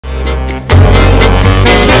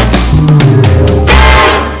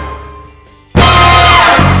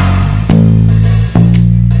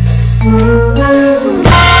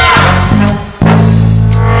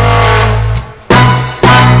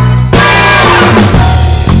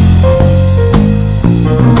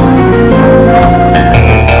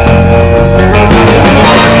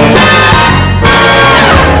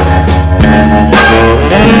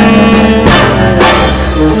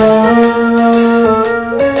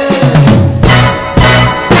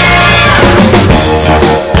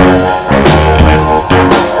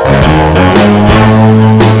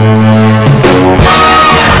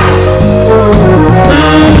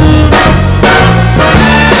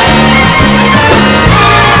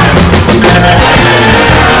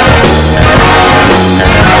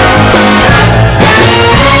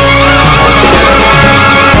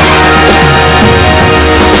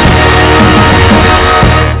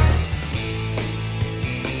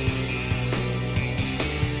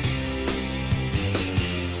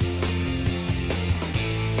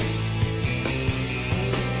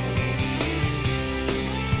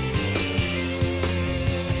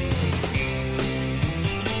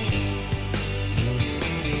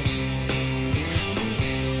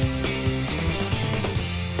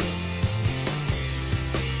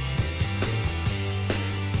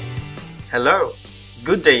Hello,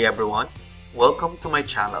 good day everyone. Welcome to my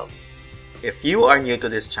channel. If you are new to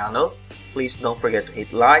this channel, please don't forget to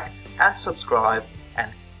hit like and subscribe and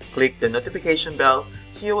click the notification bell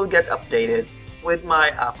so you will get updated with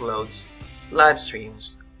my uploads, live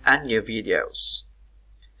streams, and new videos.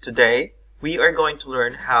 Today, we are going to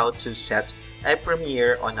learn how to set a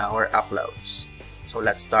premiere on our uploads. So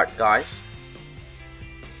let's start, guys.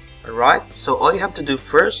 Alright, so all you have to do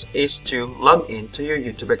first is to log in to your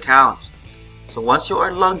YouTube account. So once you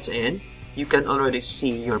are logged in, you can already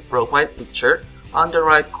see your profile picture on the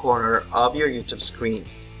right corner of your YouTube screen.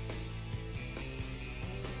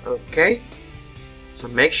 Okay, so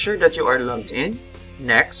make sure that you are logged in.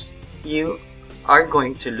 Next, you are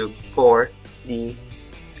going to look for you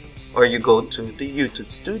go to the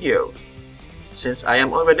YouTube Studio. Since I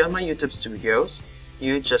am already on my YouTube Studios,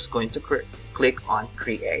 you're just going to click on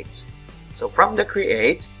Create. So from the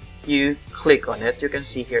Create, you click on it. You can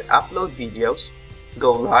see here upload videos,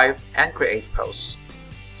 go live, and create posts.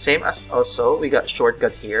 Same as also, we got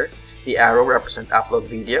shortcut here. The arrow represent upload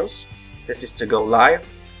videos. This is to go live,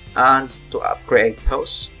 and to create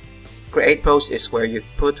posts. Create posts is where you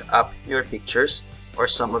put up your pictures or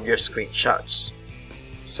some of your screenshots.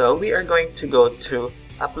 So we are going to go to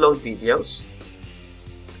upload videos.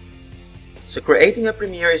 So creating a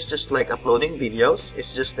premiere is just like uploading videos.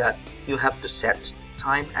 It's just that you have to set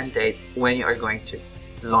time and date when you are going to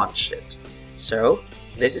launch it. So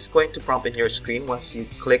this is going to prompt in your screen once you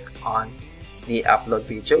click on the upload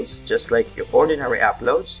videos, just like your ordinary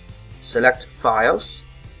uploads. Select files.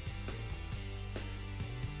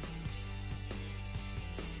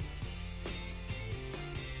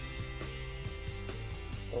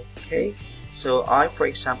 Okay, so I'm, for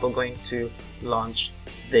example, going to launch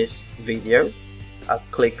this video. I'll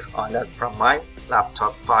click on that from my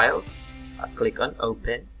laptop file. I'll click on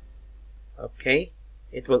open. Okay,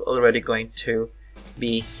 it will already going to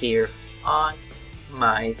be here on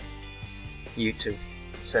my YouTube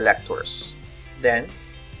selectors. Then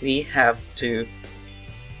we have to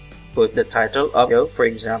put the title of video, for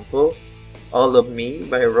example, All of Me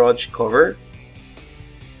by Rog Cover.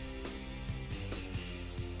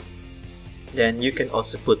 Then you can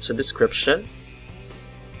also put a description.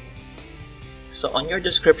 So on your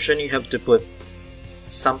description, you have to put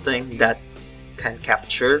something that can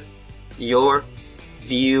capture your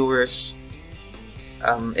viewers'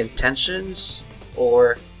 intentions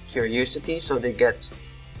or curiosity, so they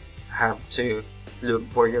have to look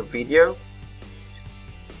for your video.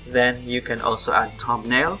 Then you can also add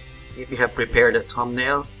thumbnail. If you have prepared a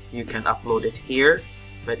thumbnail, you can upload it here.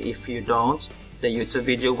 But if you don't, the YouTube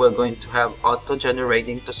video will going to have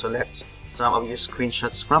auto-generating to select some of your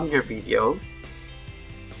screenshots from your video.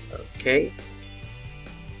 Okay.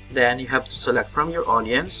 Then you have to select from your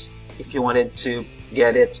audience. If you wanted to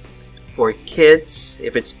get it for kids,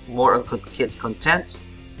 if it's more on kids content,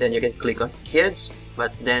 then you can click on kids,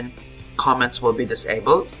 but then comments will be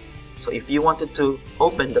disabled. So if you wanted to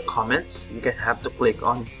open the comments, you can have to click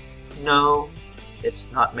on no,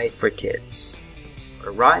 it's not made for kids.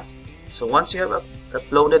 Alright, so once you have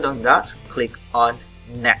uploaded on that, click on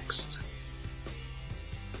next.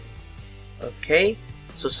 Okay,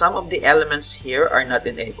 so some of the elements here are not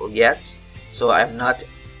enabled yet. So I'm not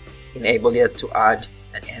enabled yet to add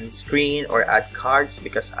an end screen or add cards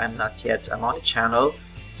because I'm on the channel.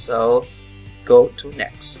 So go to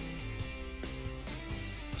next.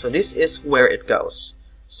 So this is where it goes.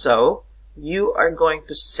 So you are going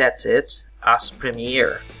to set it as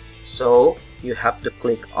premiere. So you have to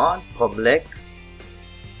click on public.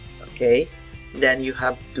 Okay, then you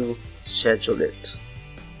have to schedule it.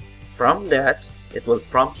 From that, it will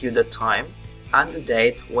prompt you the time and the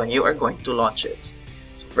date when you are going to launch it.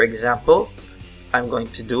 So for example, I'm going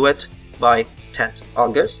to do it by 10th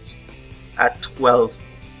August at 12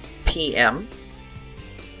 p.m.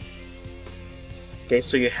 Okay,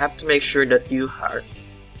 so you have to make sure that you are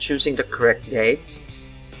choosing the correct date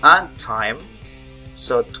and time.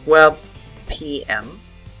 So 12 p.m.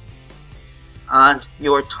 and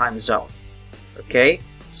your time zone. Okay,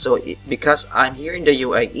 so because I'm here in the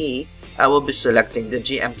UAE, I will be selecting the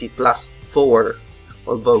GMT +4 or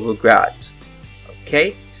Volgograd.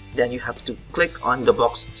 Okay, then you have to click on the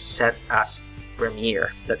box set as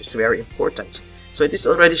premiere. That is very important. So it is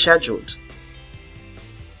already scheduled.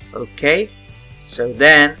 Okay, so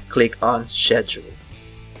then click on schedule.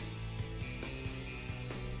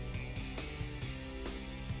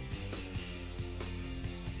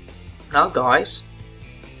 Now guys,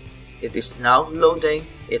 it is now loading.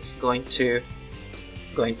 It's going to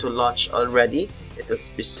launch already. It will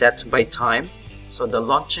be set by time. So the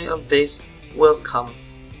launching of this will come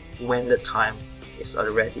when the time is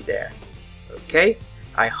already there. Okay,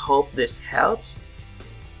 I hope this helps.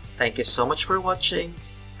 Thank you so much for watching,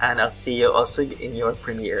 and I'll see you also in your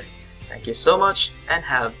premiere. Thank you so much and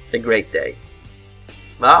have a great day.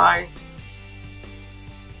 Bye!